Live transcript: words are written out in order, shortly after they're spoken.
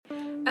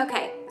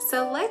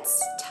So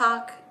let's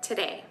talk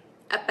today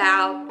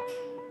about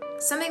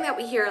something that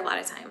we hear a lot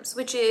of times,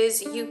 which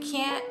is you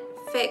can't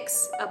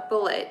fix a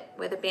bullet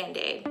with a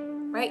Band-Aid,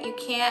 right? You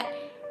can't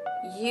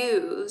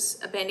use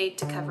a Band-Aid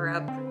to cover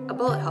up a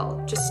bullet hole.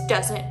 It just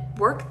doesn't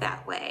work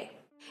that way.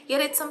 Yet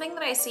it's something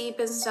that I see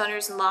business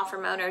owners and law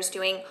firm owners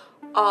doing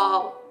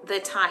all the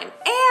time.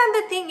 And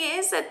the thing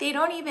is that they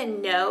don't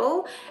even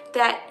know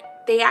that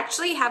they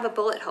actually have a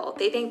bullet hole.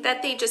 They think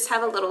that they just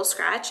have a little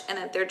scratch and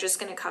that they're just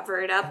gonna cover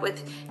it up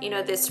with,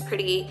 this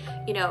pretty,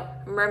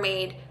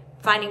 mermaid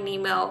Finding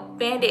Nemo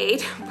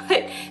Band-Aid,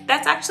 but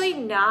that's actually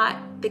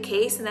not the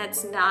case, and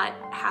that's not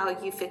how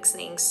you fix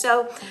things.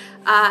 So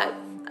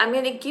I'm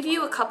gonna give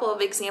you a couple of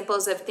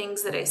examples of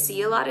things that I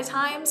see a lot of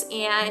times,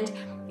 and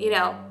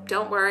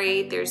don't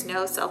worry, there's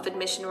no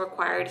self-admission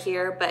required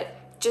here,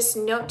 but just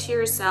note to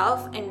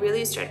yourself and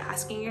really start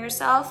asking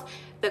yourself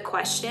the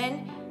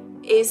question,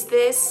 is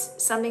this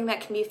something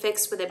that can be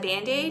fixed with a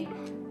Band-Aid,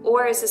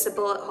 or is this a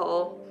bullet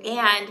hole?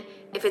 And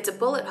if it's a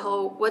bullet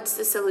hole, what's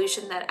the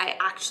solution that I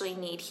actually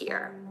need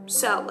here?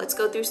 So let's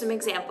go through some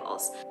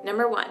examples.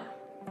 Number one,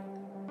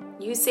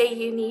 you say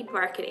you need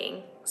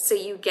marketing, so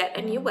you get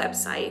a new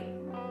website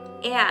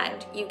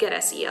and you get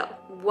SEO.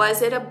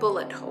 Was it a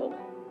bullet hole,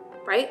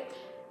 right?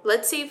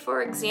 Let's say,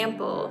 for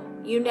example,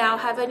 you now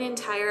have an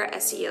entire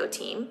SEO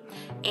team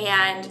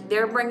and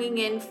they're bringing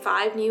in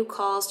 5 new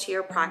calls to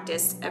your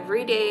practice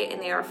every day,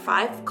 and they are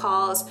 5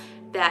 calls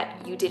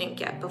that you didn't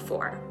get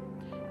before.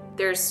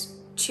 There's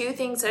 2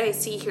 things that I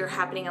see here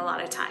happening a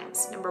lot of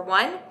times. Number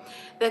one,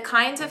 the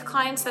kinds of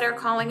clients that are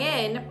calling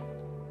in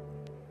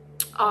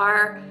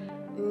are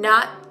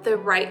not the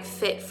right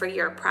fit for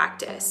your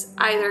practice.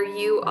 Either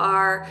you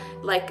are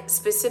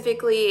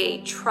specifically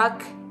a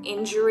truck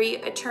injury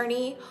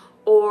attorney,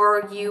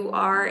 or you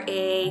are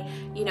a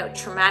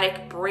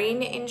traumatic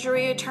brain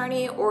injury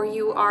attorney, or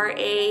you are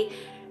an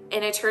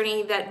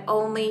attorney that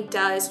only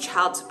does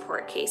child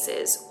support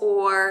cases,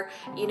 or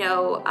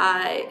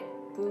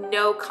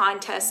no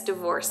contest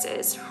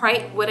divorces,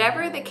 right?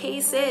 Whatever the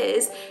case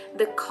is,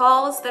 the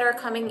calls that are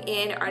coming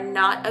in are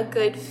not a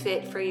good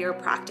fit for your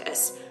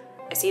practice.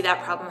 I see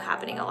that problem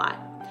happening a lot.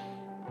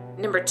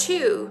 Number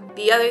 2,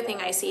 the other thing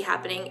I see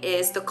happening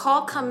is the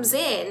call comes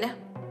in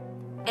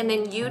and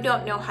then you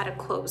don't know how to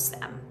close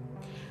them.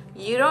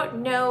 You don't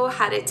know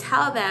how to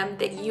tell them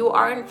that you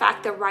are in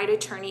fact the right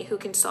attorney who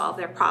can solve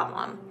their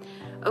problem.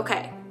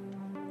 Okay,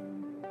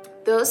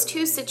 those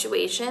 2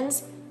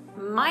 situations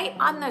might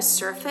on the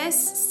surface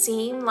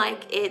seem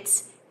like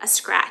it's a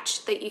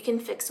scratch that you can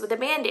fix with a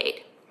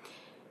Band-Aid.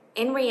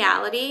 In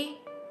reality,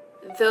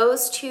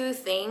 those 2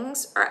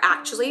 things are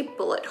actually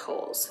bullet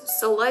holes.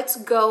 So let's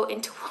go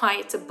into why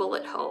it's a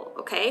bullet hole,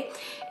 okay?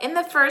 In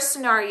the first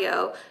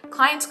scenario,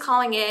 clients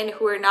calling in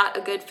who are not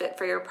a good fit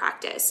for your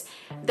practice.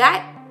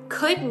 That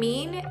could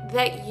mean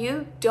that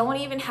you don't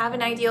even have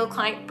an ideal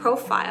client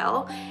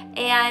profile,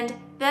 and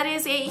that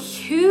is a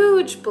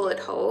huge bullet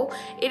hole.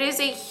 It is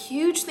a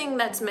huge thing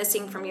that's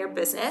missing from your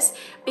business,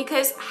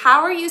 because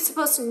how are you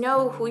supposed to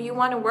know who you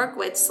want to work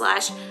with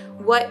 /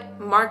 what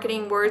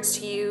marketing words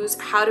to use,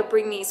 how to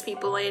bring these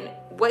people in,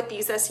 what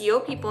these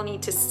SEO people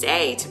need to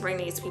say to bring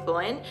these people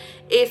in,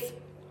 if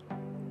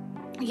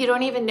you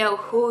don't even know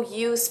who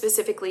you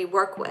specifically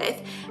work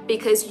with,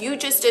 because you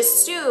just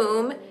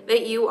assume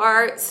that you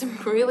are some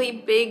really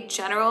big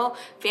general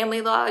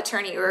family law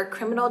attorney or a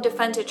criminal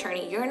defense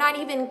attorney. You're not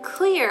even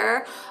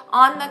clear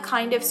on the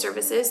kind of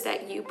services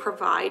that you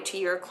provide to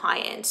your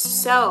clients.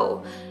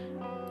 So,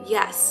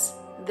 yes,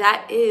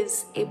 that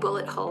is a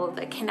bullet hole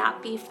that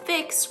cannot be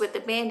fixed with the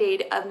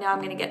Band-Aid of now I'm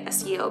going to get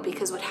SEO,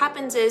 because what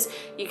happens is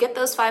you get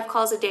those 5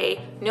 calls a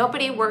day,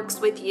 nobody works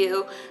with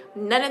you,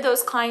 none of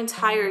those clients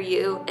hire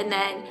you, and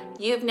then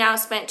you've now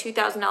spent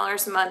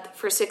 $2,000 a month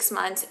for 6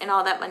 months and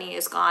all that money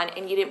is gone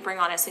and you didn't bring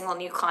on a single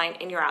new client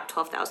and you're out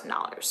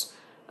 $12,000.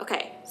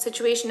 Okay,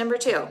 situation number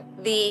 2.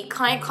 The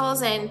client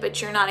calls in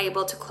but you're not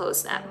able to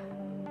close them.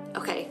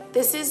 Okay,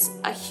 this is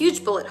a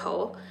huge bullet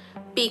hole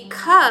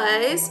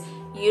because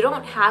you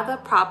don't have a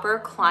proper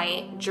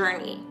client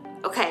journey.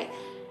 Okay,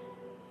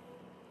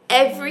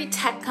 every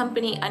tech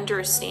company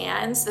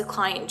understands the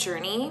client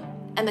journey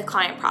and the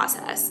client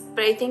process,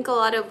 but I think a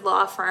lot of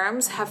law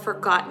firms have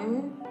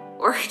forgotten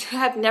or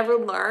have never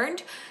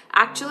learned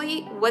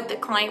actually what the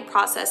client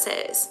process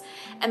is.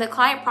 And the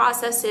client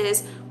process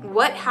is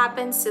what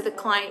happens to the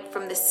client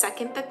from the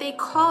second that they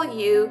call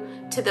you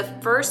to the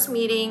first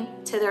meeting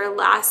to their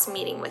last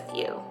meeting with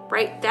you,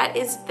 right?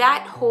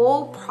 That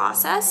whole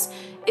process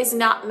is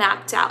not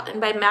mapped out.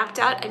 And by mapped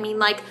out, I mean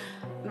like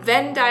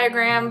Venn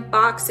diagram,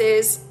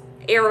 boxes,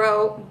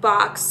 arrow,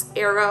 box,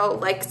 arrow,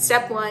 like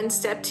step 1,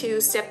 step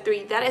 2, step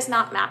 3. That is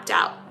not mapped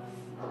out,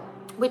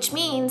 which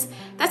means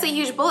that's a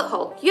huge bullet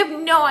hole. You have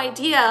no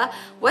idea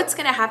what's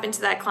going to happen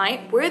to that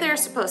client, where they're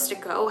supposed to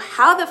go,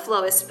 how the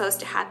flow is supposed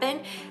to happen,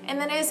 and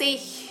that is a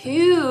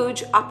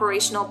huge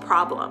operational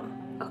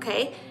problem,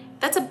 okay?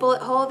 That's a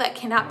bullet hole that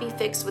cannot be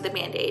fixed with a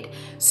Band-Aid.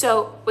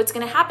 So what's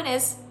going to happen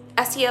is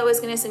SEO is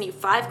going to send you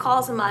 5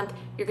 calls a month.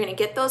 You're going to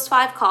get those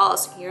 5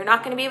 calls. You're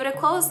not going to be able to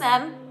close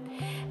them.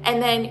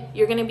 And then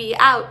you're gonna be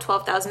out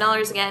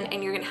 $12,000 again,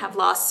 and you're gonna have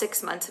lost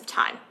 6 months of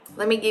time.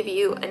 Let me give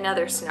you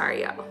another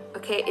scenario,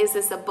 okay? Is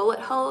this a bullet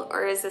hole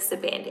or is this a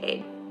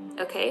Band-Aid?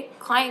 Okay,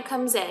 client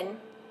comes in,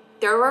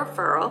 they're a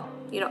referral,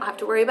 you don't have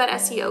to worry about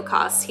SEO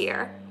costs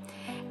here,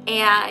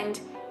 and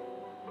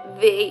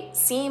they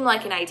seem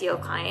like an ideal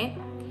client,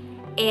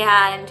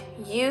 and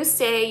you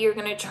say you're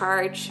gonna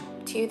charge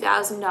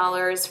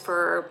 $2,000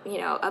 for,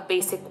 a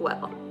basic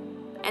will.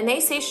 And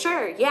they say,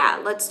 sure, yeah,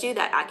 let's do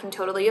that. I can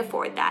totally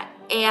afford that.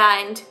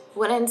 And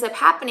what ends up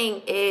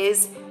happening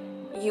is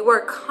you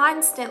are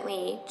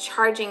constantly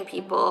charging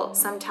people,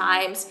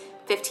 sometimes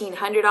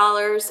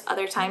 $1,500,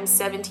 other times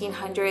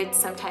 $1,700,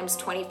 sometimes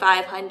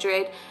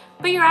 $2,500,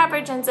 but your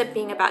average ends up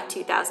being about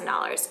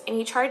 $2,000. And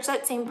you charge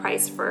that same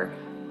price for,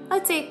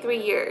 let's say,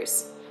 3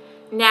 years.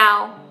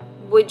 Now,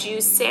 would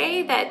you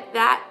say that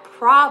that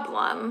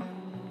problem,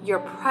 your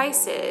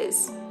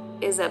prices,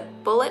 is a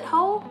bullet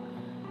hole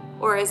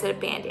or is it a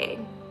Band-Aid?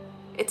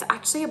 It's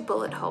actually a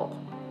bullet hole.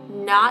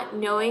 Not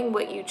knowing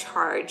what you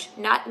charge,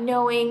 not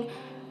knowing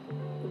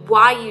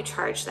why you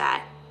charge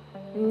that,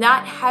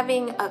 not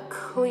having a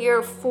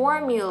clear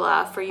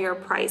formula for your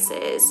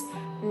prices,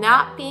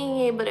 not being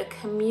able to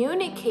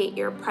communicate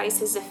your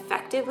prices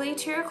effectively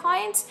to your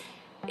clients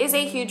is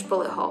a huge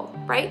bullet hole,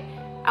 right?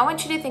 I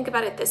want you to think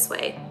about it this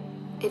way.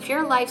 If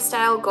your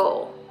lifestyle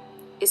goal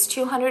is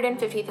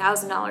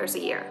 $250,000 a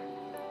year,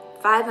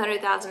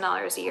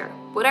 $500,000 a year,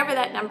 whatever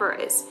that number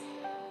is,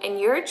 and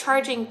you're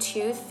charging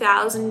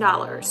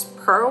 $2,000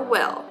 per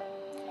will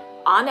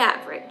on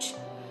average,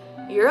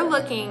 you're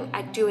looking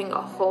at doing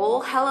a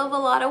whole hell of a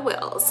lot of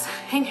wills,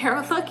 and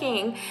you're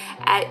looking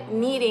at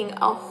needing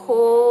a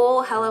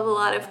whole hell of a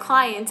lot of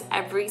clients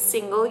every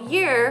single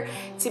year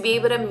to be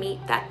able to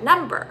meet that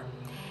number.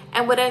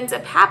 And what ends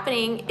up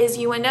happening is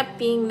you end up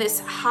being this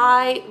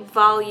high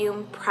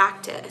volume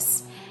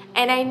practice.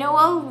 And I know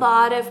a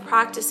lot of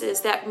practices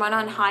that run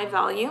on high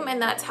volume,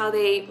 and that's how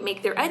they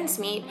make their ends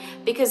meet,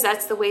 because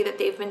that's the way that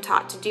they've been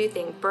taught to do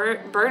things.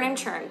 Burn and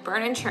churn,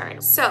 burn and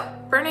churn. So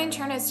burn and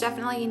churn is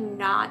definitely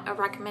not a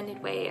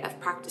recommended way of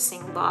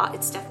practicing law.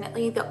 It's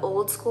definitely the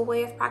old school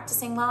way of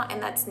practicing law, and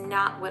that's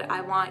not what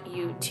I want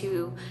you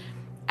to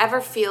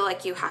ever feel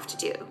like you have to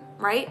do,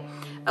 right?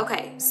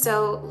 Okay,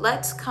 so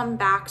let's come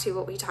back to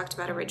what we talked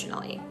about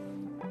originally.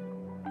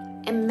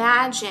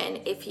 Imagine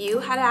if you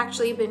had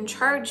actually been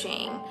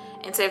charging,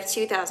 instead of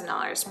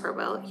 $2,000 per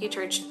will, you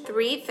charged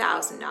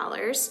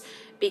 $3,000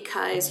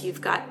 because you've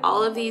got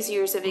all of these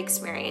years of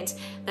experience.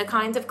 The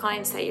kinds of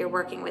clients that you're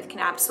working with can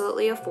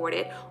absolutely afford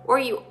it. Or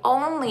you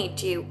only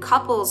do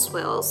couples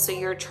wills, so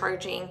you're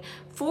charging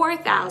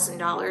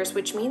 $4,000,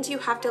 which means you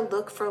have to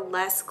look for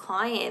less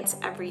clients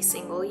every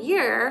single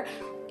year.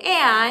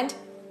 And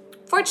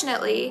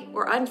fortunately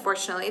or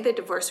unfortunately, the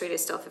divorce rate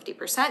is still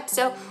 50%.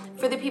 So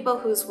for the people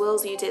whose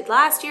wills you did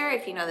last year,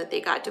 if you know that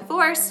they got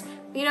divorced,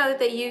 you know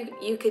that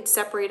you could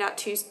separate out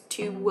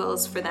two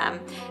wills for them,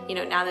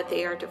 now that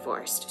they are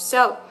divorced.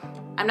 So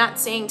I'm not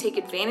saying take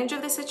advantage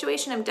of the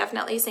situation. I'm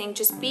definitely saying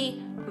just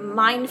be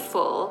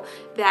mindful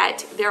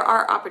that there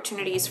are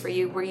opportunities for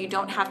you where you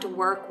don't have to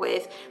work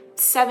with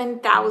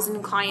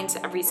 7,000 clients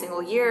every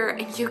single year,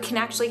 and you can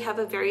actually have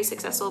a very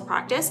successful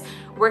practice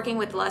working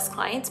with less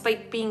clients by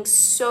being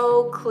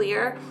so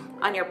clear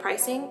on your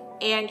pricing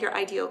and your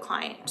ideal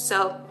client.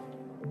 So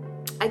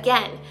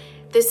again,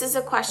 this is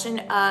a question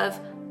of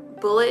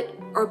bullet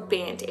or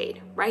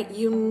Band-Aid, right?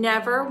 You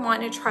never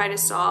want to try to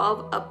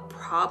solve a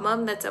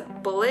problem that's a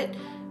bullet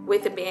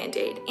with a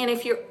Band-Aid. And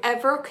if you're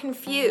ever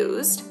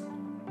confused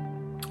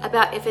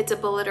about if it's a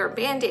bullet or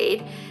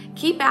Band-Aid,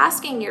 keep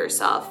asking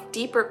yourself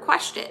deeper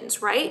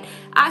questions, right?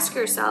 Ask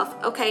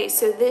yourself, okay,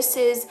 so this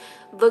is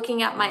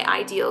looking at my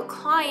ideal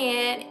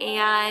client,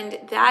 and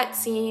that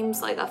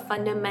seems like a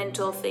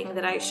fundamental thing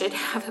that I should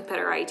have a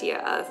better idea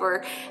of.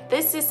 Or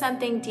this is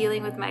something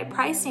dealing with my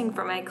pricing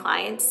for my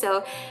clients,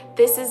 so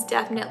this is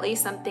definitely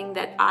something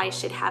that I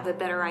should have a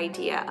better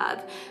idea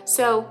of.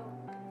 So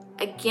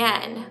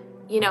again,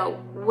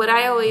 what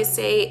I always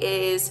say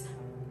is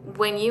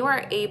when you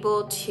are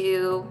able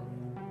to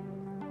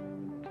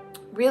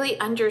really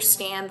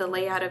understand the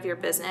layout of your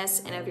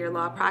business and of your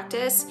law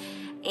practice,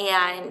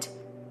 and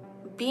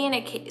be in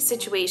a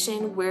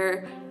situation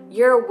where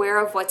you're aware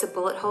of what's a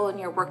bullet hole and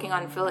you're working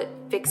on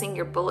fixing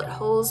your bullet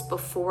holes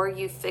before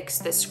you fix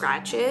the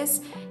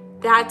scratches,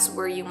 that's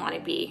where you want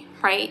to be,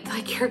 right?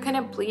 Like, you're going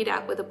to bleed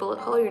out with a bullet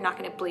hole, you're not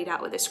going to bleed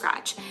out with a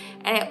scratch.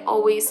 And I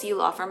always see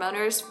law firm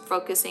owners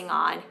focusing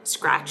on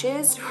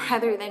scratches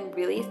rather than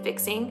really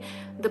fixing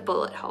the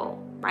bullet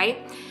hole,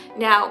 right?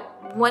 Now,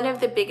 one of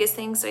the biggest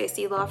things I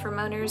see law firm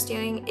owners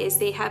doing is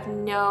they have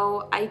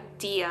no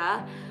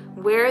idea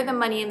where the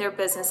money in their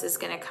business is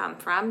going to come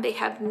from. They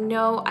have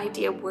no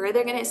idea where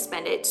they're going to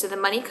spend it. So the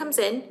money comes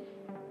in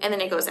and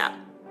then it goes out,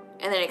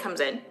 and then it comes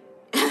in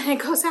and then it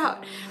goes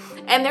out.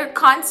 And they're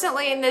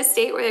constantly in this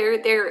state where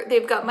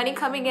they've got money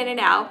coming in and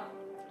out.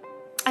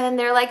 And then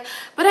they're like,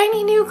 but I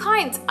need new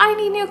clients. I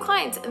need new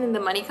clients. And then the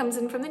money comes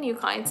in from the new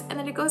clients and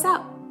then it goes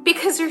out.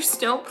 because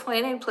there's no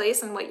plan in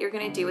place on what you're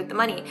going to do with the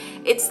money.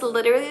 It's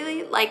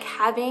literally like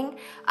having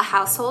a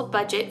household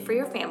budget for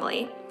your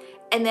family,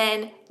 and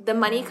then the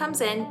money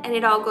comes in and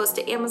it all goes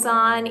to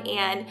Amazon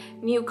and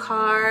new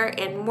car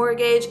and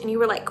mortgage, and you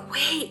were like,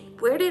 wait,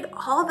 where did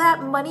all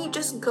that money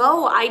just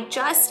go? I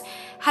just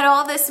had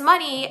all this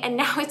money and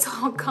now it's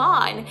all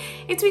gone.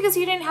 It's because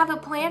you didn't have a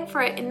plan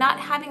for it, and not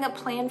having a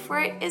plan for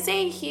it is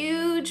a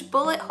huge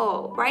bullet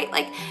hole, right?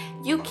 Like,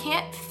 you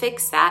can't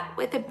fix that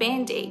with a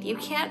Band-Aid. You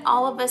can't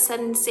all of a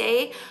sudden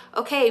say,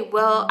 okay,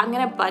 well, I'm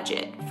gonna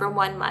budget for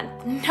 1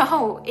 month.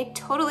 No, it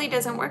totally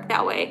doesn't work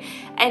that way.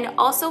 And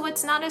also,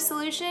 what's not a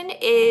solution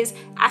is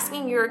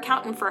asking your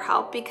accountant for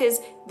help, because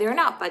they're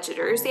not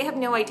budgeters. They have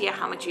no idea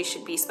how much you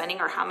should be spending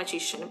or how much you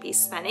shouldn't be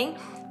spending.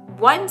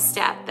 One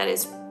step that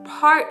is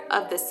part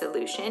of the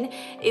solution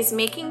is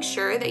making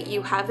sure that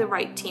you have the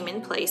right team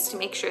in place, to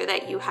make sure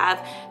that you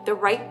have the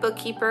right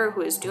bookkeeper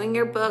who is doing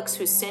your books,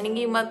 who's sending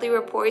you monthly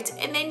reports,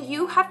 and then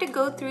you have to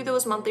go through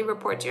those monthly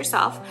reports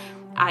yourself,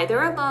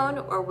 either alone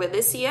or with a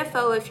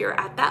CFO if you're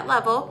at that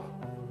level,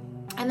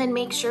 and then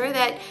make sure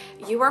that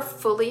you are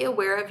fully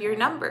aware of your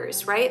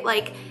numbers, right?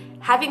 Like,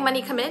 having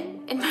money come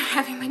in and not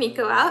having money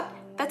go out,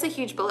 that's a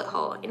huge bullet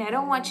hole. And I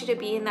don't want you to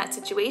be in that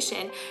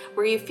situation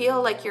where you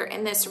feel like you're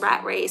in this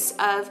rat race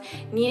of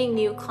needing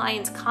new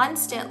clients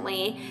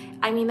constantly.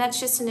 I mean, that's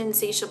just an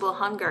insatiable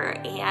hunger,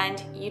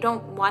 and you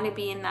don't want to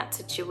be in that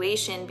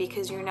situation,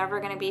 because you're never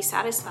going to be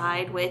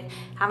satisfied with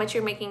how much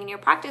you're making in your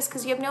practice,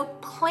 because you have no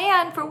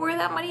plan for where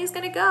that money is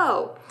going to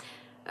go.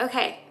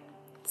 Okay,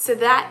 so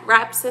that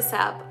wraps us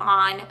up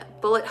on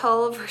bullet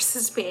hole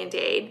versus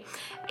Band-Aid.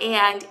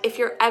 And if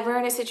you're ever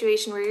in a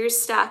situation where you're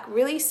stuck,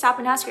 really stop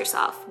and ask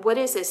yourself, what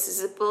is this?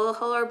 Is it bullet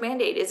hole or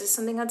Band-Aid? Is this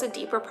something that's a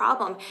deeper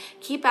problem?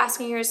 Keep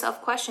asking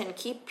yourself questions.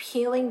 Keep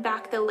peeling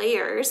back the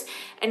layers.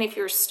 And if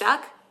you're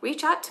stuck,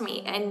 reach out to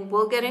me and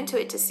we'll get into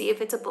it to see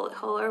if it's a bullet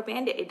hole or a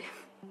Band-Aid.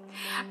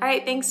 All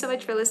right, thanks so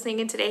much for listening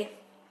in today.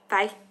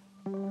 Bye.